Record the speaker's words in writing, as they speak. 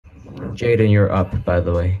Jaden, you're up, by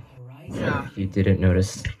the way. Yeah. If you didn't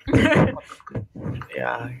notice.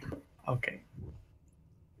 Yeah. Okay.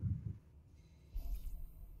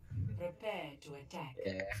 Prepare to attack.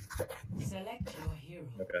 Yeah. Select your hero.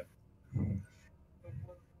 Okay.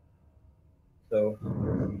 So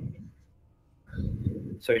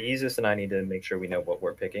Yeezus and I need to make sure we know what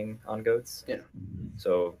we're picking on goats. Yeah.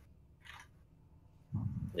 So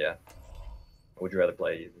yeah. Would you rather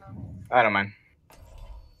play Yeezus? I don't mind.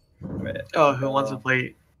 Right. Oh, who wants to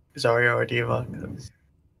play Zarya or Diva? 'Cause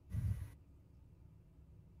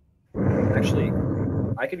Actually,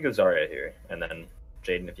 I could go Zarya here, and then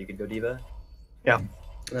Jaden, if you could go Diva, And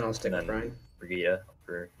then I'll stick And with then- Brian. Brigitte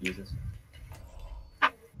for Yeezus.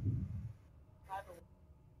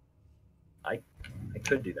 I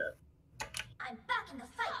could do that. I'm back in the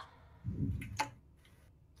fight.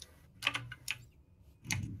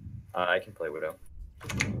 I can play Widow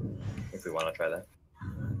if we want to try that.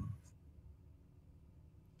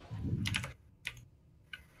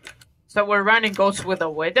 So we're running goats with a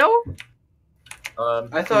widow? I do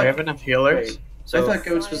we thought have enough healers? wait, So I thought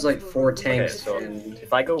Goats was like 4 tanks so and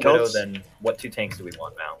if I go Widow, Goats? then what 2 tanks do we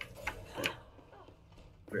want now?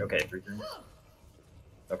 Okay, 3 turns.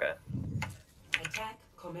 Okay. Attack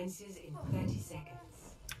commences in 30 seconds.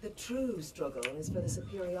 The true struggle is for the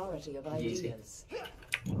superiority of Easy. ideas.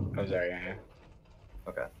 Oh, sorry, yeah.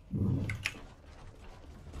 Okay.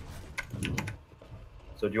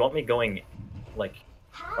 So do you want me going like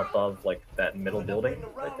above like that middle building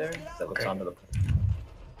right there that looks Okay. onto the?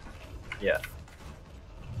 Yeah.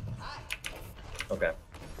 Okay.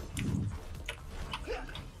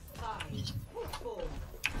 5, 4,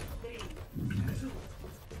 3, 2,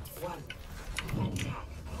 1. Attack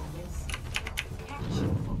commencing. Capture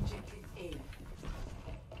objective A.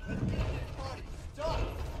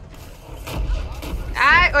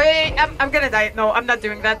 Wait, I'm gonna die. No, I'm not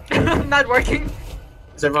doing that. I'm not working.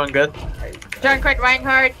 Is everyone good? Junkrat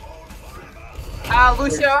Reinhardt.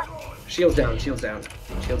 Lucio. shields down, shields down,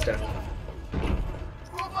 shields down.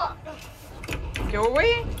 Go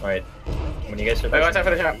away. All right. When you guys are Wait, watch out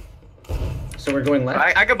for the trap. So we're going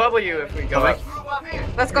left. I could bubble you if we go up.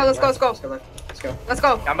 Let's go, let's go, let's go. Let's go left. Let's go. Let's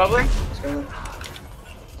go. I'm bubbling. Let's go left.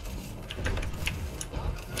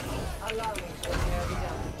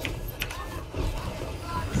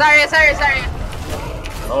 Sorry.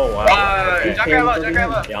 Oh wow. Okay. Junkrat low, Junkrat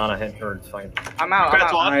low. Yana hit her. It's fine. I'm out, I'm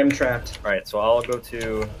out. I'm trapped. All right. So I'll go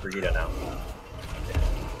to Brigitte now.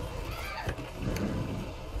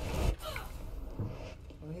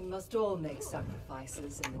 We must all make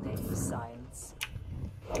sacrifices in the name of science.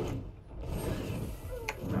 Oh,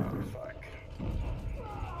 fuck.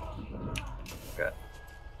 Okay.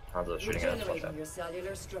 Hanzo's shooting at us. Watch out. Regenerating your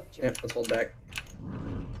cellular structure. Yep, let's hold back.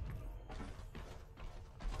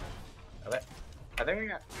 I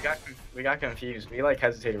think we got confused. We like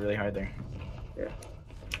hesitated really hard there. Yeah.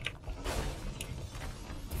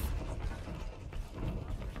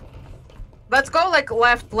 Let's go like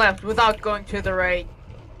left without going to the right.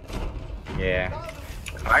 Yeah.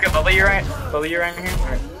 I can bubble you right here.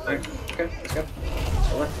 Alright, okay, let's go.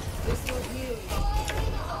 Go left.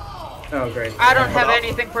 Oh, great. I don't have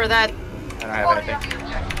anything for that. I don't have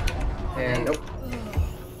anything. And nope.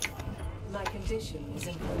 My condition is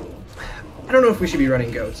improved. I don't know if we should be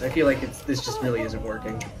running goats. I feel like this just really isn't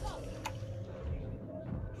working.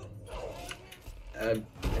 I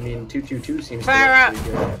mean, 2-2-2 seems to Farah. be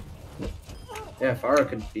pretty good. Yeah, Farah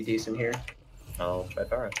could be decent here. I'll try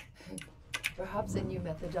Farah. Perhaps a new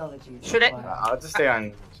methodology. is Should it? required. I'll just stay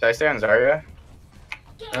on. Should I stay on Zarya?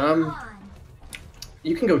 Get Um, on.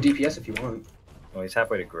 You can go DPS if you want. Well, he's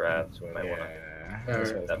halfway to grab, so we might want to Yeah.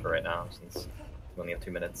 do that for right now since we only have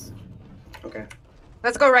 2 minutes. Okay.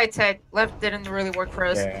 Let's go right side. Left didn't really work for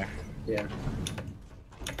us. Yeah. Yeah.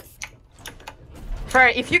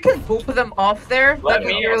 Sorry, if you can boop them off there, Let that'd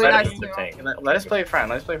me- be really let nice me- too. tank. Let us play friend.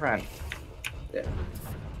 Let's play friend. Yeah.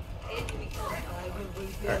 I will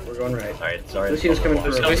rebuild. Alright, we're going right. All right. Sorry. Lucio's coming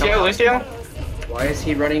through. Lucio. Why is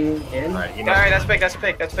he running in? All right. You Alright, know.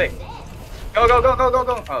 that's big. Go.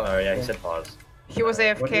 Oh. Oh yeah, he said pause. He was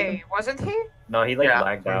What AFK, happened? wasn't he? No, he like Yeah,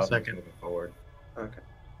 lagged for a out. second. Moving forward. Okay.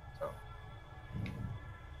 So.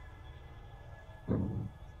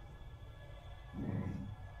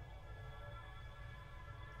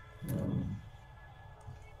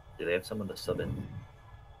 Do they have someone to sub in?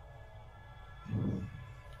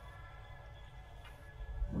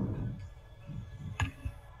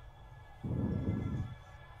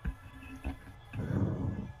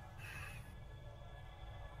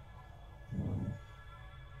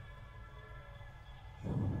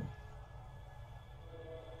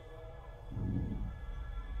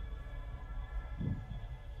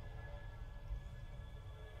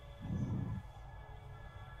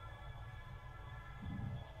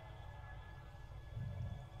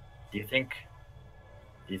 Do you think?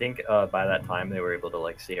 By that time they were able to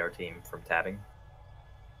like see our team from tabbing?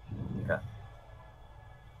 Okay.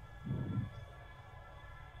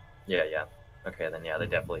 Yeah. Okay, then yeah, they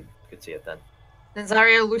definitely could see it then. Then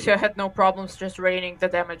Zarya and Lucia had no problems just raining the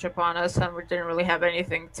damage upon us, and we didn't really have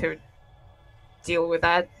anything to deal with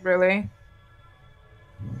that, really.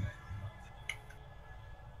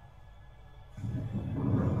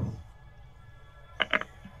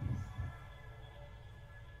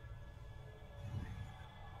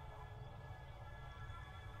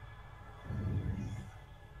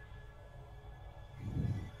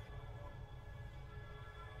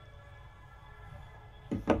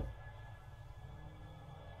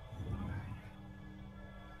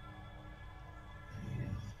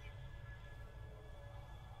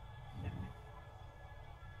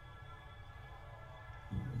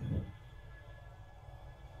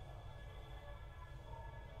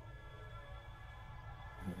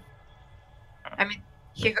 I mean,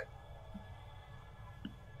 he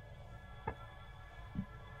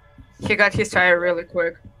got his tire really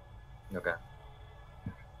quick. Okay.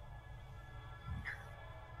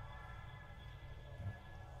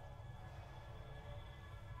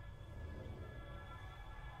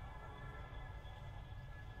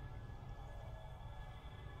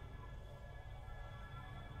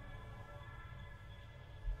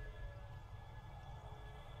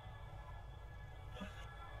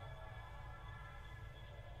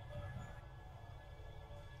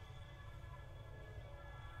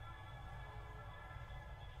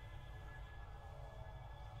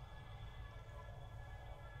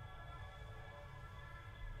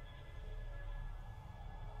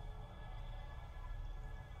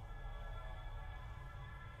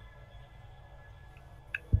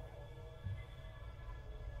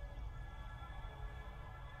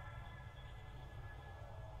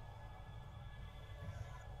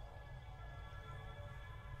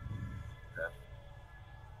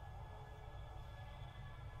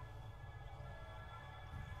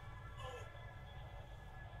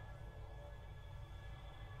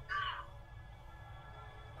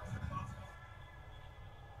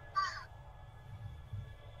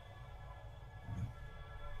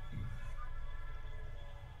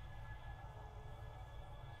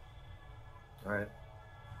 All right.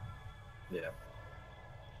 Yeah.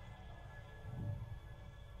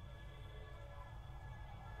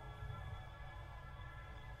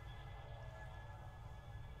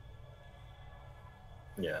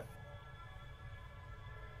 Yeah.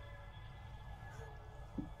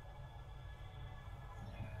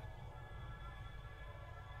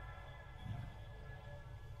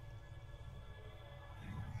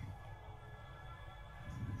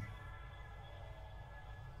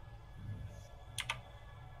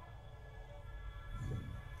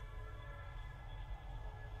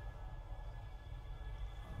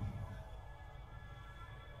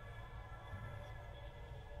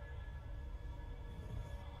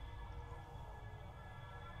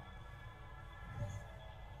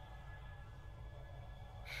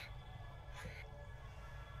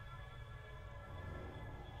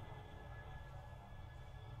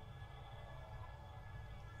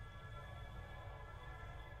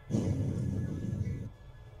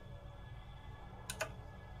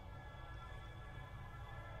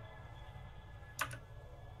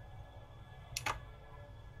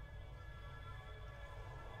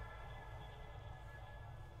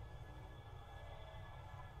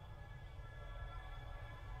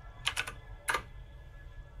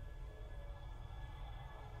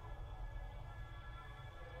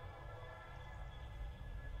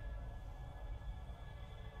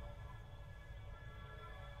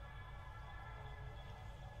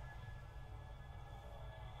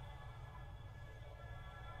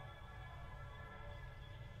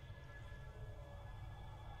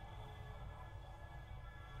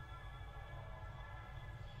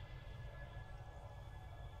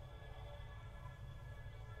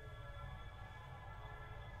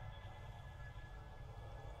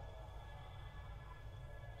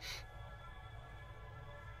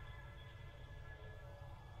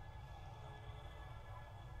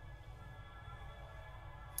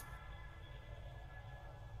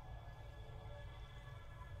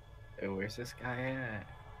 Hey, where's this guy at?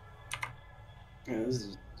 Yeah, this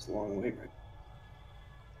is a long wait, right?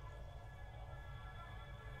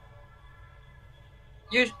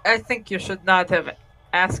 I think you should not have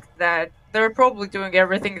asked that. They're probably doing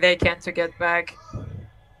everything they can to get back.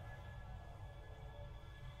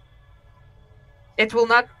 It will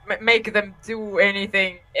not make them do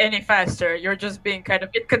anything any faster. You're just being kind of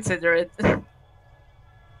inconsiderate.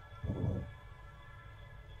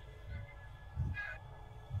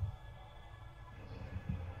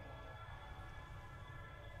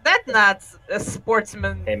 that not a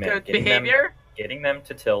sportsman Hey, man, good getting them- behavior? Getting them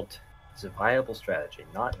to tilt is a viable strategy,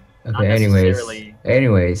 not Okay, necessarily-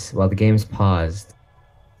 anyways, while the game's paused,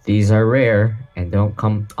 these are rare and don't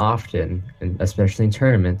come often, and especially in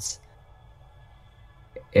tournaments.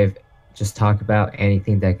 If just talk about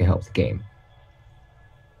anything that could help the game.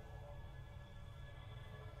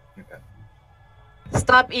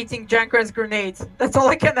 Stop eating Jankar's grenades. That's all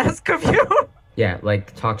I can ask of you. Yeah,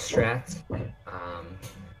 like talk strat,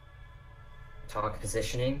 talk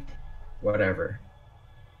positioning, whatever.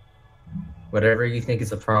 Whatever you think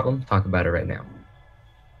is a problem, talk about it right now.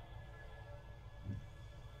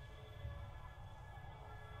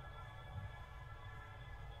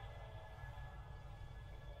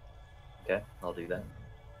 Okay, I'll do that.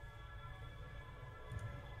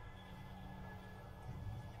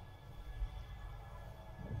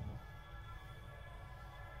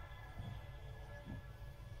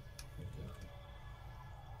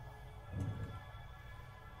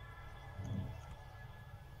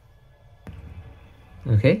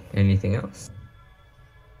 Okay, anything else?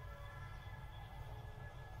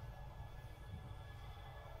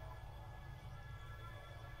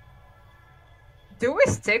 Do we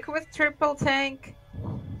stick with triple tank?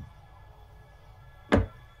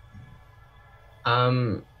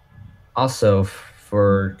 Also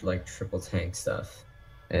for like triple tank stuff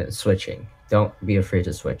and switching, don't be afraid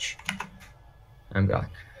to switch. I'm gone.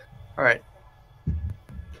 All right.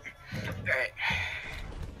 Alright.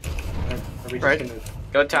 Are we just Right. gonna...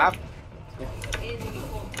 Go top.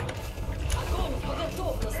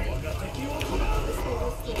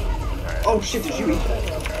 Oh shit, did you eat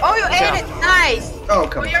that? Oh, you ate it! Nice! Oh,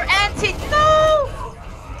 come Oh, on. your anti. No!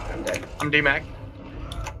 I'm dead. I'm DMAC.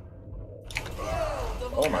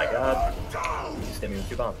 Oh my god. You just hit me with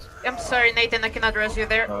 2 bombs. I'm sorry, Nathan, I cannot address you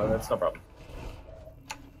there. Oh, that's no problem.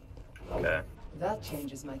 Okay. That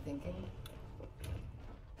changes my thinking.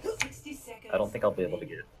 60 seconds. I don't think I'll be able to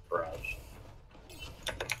get barrage.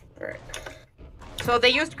 Alright. So they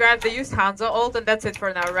used grab, they used Hanzo ult, and that's it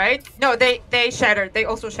for now, right? No, they shattered. They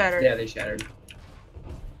also shattered. Yeah, they shattered.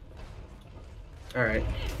 Alright.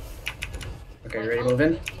 Okay, ready to move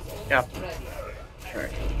in? Yeah.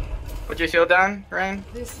 Alright. Put your shield down, Ryan.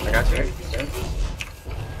 This I got you. Okay.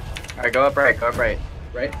 Alright, go up right, go up right.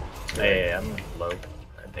 Right? Hey, I'm low.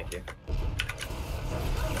 Thank you.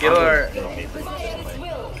 Healer.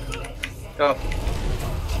 Go.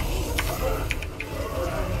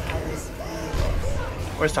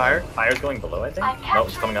 Where's Tire? Fire's going below, I think? Nope,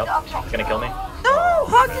 it's coming up. It's gonna kill me. No!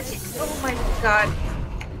 How did you? Oh my god.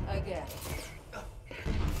 again.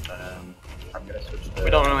 I'm gonna switch to... We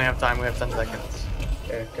don't really have time. We have 10 seconds.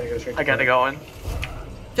 Okay, gotta go straight I gotta go in.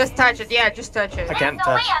 Just touch it. Yeah, just touch it. I can't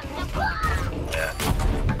touch. Yeah.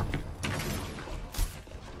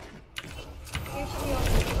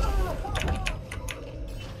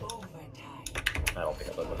 I don't think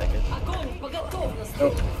I'll be able to make it.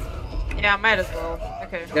 Oh, Yeah, might as well.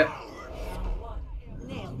 Okay. yep.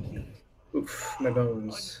 Oof, my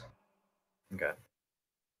bones. Okay.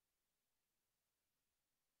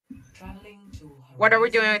 What are we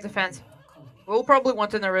doing with defense? We'll probably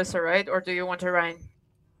want an Orisa, right? Or do you want a Rhine?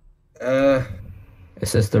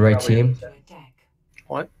 Is this the right Probably team?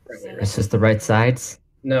 What? Is this the right sides?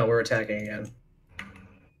 No, we're attacking again.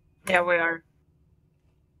 Yeah, we are.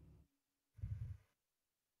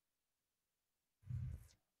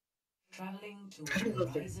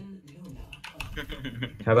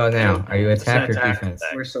 How about now? Are you attack or Attack. defense?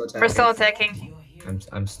 We're still attacking. We're still attacking.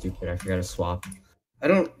 I'm stupid. I forgot to swap. I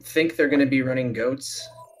don't think they're gonna be running goats.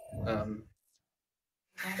 I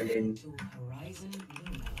mean,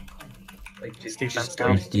 like just Defense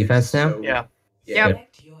don't now. do Defense now? so- Yeah. Yeah. Yep.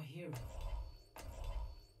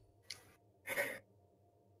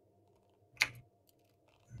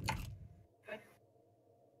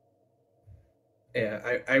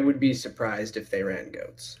 Yeah, I would be surprised if they ran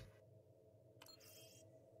goats.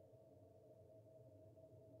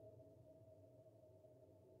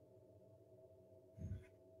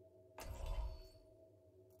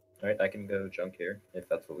 Alright, I can go junk here, if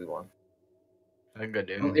that's what we want. I'm good,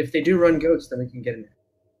 Well, dude. if they do run goats, then we can get an.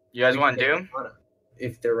 You guys we want can get to an Ana.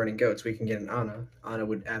 If they're running goats, we can get an Ana. Ana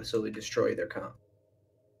would absolutely destroy their comp.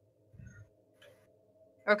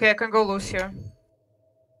 Okay, I can go loose here.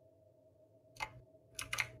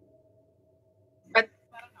 But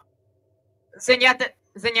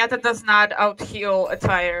Zenyatta does not out-heal a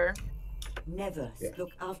tire. Never Yeah.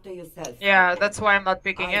 look after yourself. Yeah, that's why I'm not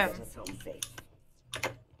picking I him. get us home safe.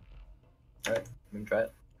 Alright, we can try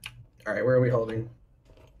it. All right, where are we holding?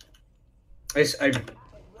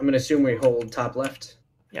 I'm gonna assume we hold top left.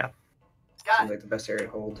 Yeah. Seems like the best area to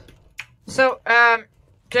hold. So,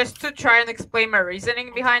 just to try and explain my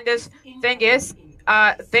reasoning behind this, thing is,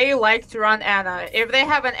 they like to run Anna. If they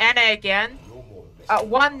have an Anna again,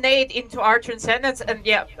 one nade into our Transcendence, and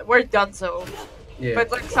yeah, we're done so. Yeah.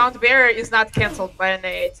 But like Sound Barrier is not cancelled by a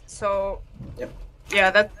nade, so Yep.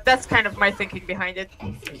 yeah, that's kind of my thinking behind it.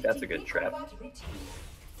 I think that's a good trap.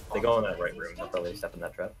 They go in that right room. They'll probably step in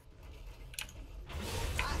that trap.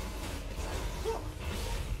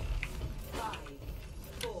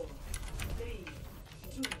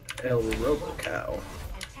 El Robocow.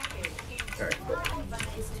 Alright, cool.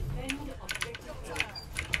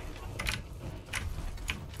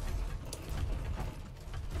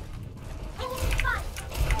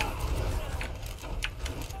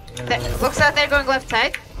 Looks like they're going left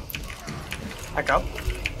side. Back up.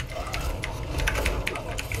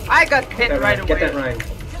 I got pinned right away. Get that Ryan.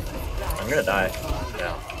 I'm gonna die.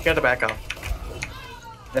 Yeah. You got to back up.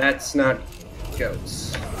 That's not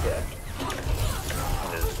goats. Yeah.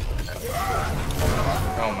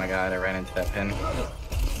 Oh my god, I ran into that pin.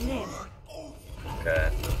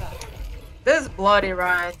 Okay. This is bloody,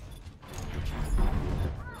 Ryan.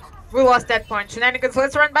 We lost that point. Shenanigans,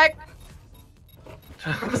 let's run back.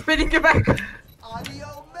 I'm spinning you back.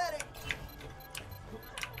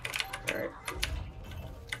 Alright.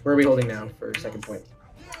 Where are we holding now for second point?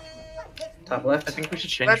 Top left? I think we should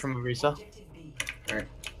change Let's- from Marisa. Alright.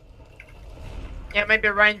 Yeah, maybe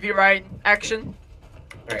Ryan v Ryan action.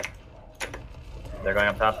 Alright. They're going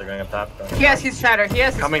up top. They're going up top. He has his shatter. He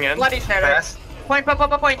has his Coming in. bloody shatter. Fast. Point,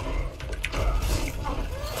 point.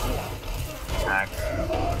 Axe.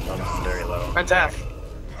 I'm very low. Went half.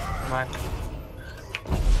 Come on.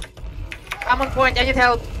 I'm on point. I need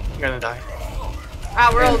help. I'm gonna die.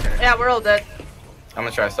 Ah, we're all dead. I'm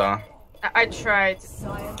gonna try Saw. I tried.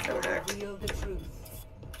 Science will reveal the truth.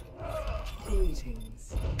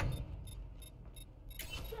 Greetings.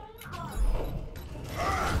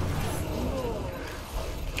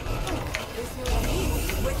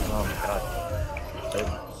 Oh my god.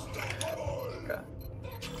 Okay.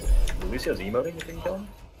 Lucio's emoting if you can kill him?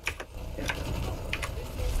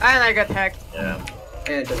 And I got hacked. Yeah.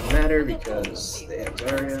 And it doesn't matter because they have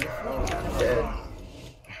Zarya. Dead.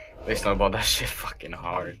 They snowballed that shit fucking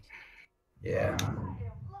hard. Yeah.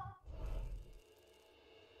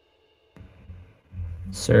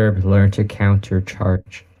 Serb, learn to counter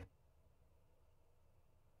charge.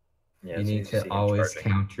 Yeah, You so need see to him always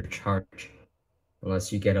charging. counter charge.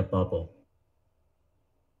 Unless you get a bubble.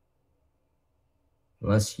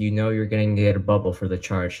 Unless you know you're going to get a bubble for the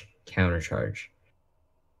charge, counter charge.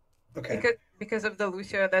 Okay. Because of the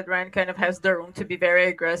Lucio, that Ryan kind of has the room to be very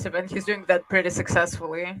aggressive, and he's doing that pretty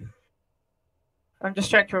successfully. I'm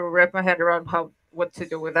just trying to wrap my head around what to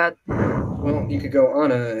do with that. Well, you could go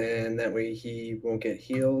Anna, and that way he won't get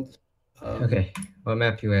healed. Okay, what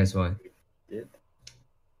map you guys want? Did.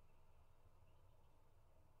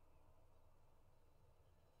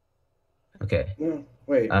 Okay, No,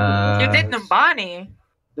 wait. You did Numbani.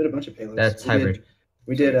 Did a bunch of payloads. that's We did- hybrid.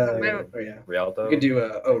 We did, Wait. oh yeah. Rialto. We could do,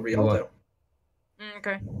 Rialto.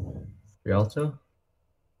 Okay. Rialto?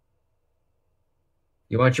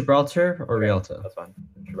 You want Gibraltar or Rialto? That's fine.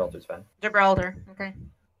 Gibraltar's fine. Gibraltar. Okay.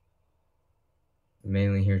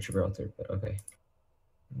 Mainly here Gibraltar, but okay.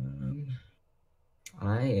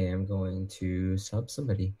 I am going to sub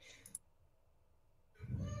somebody.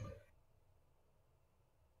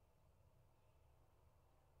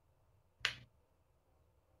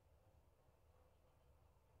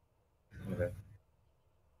 Okay.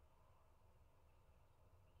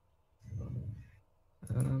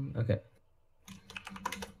 Okay.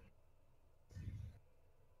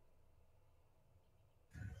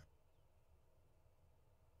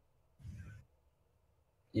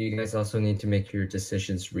 You guys also need to make your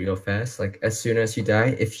decisions real fast. Like, as soon as you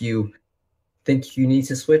die, if you think you need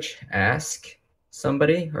to switch, ask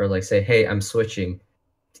somebody or like say, "Hey, I'm switching.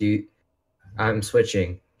 I'm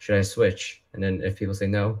switching. Should I switch?" And then if people say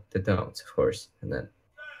no, then don't, of course, and then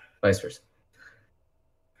vice versa.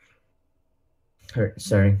 All right,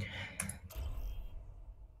 starting.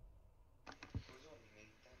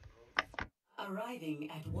 Arriving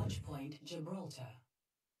at Watchpoint Gibraltar.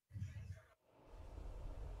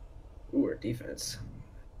 Ooh, our defense.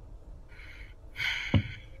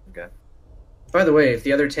 Okay. By the way, if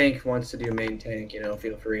the other tank wants to do main tank,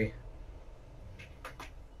 feel free.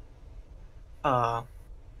 I'm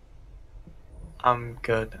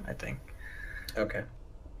good, I think. Okay.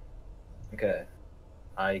 Okay.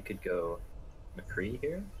 I could go McCree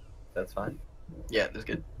here. That's fine. Yeah, that's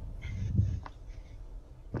good.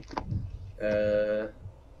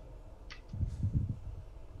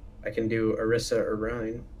 I can do Orisa or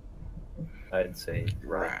Rhine. I'd say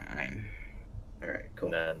Ryan. All right,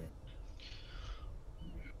 cool. And then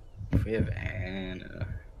If we have Anna.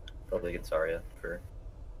 probably get Zarya for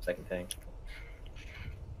second tank.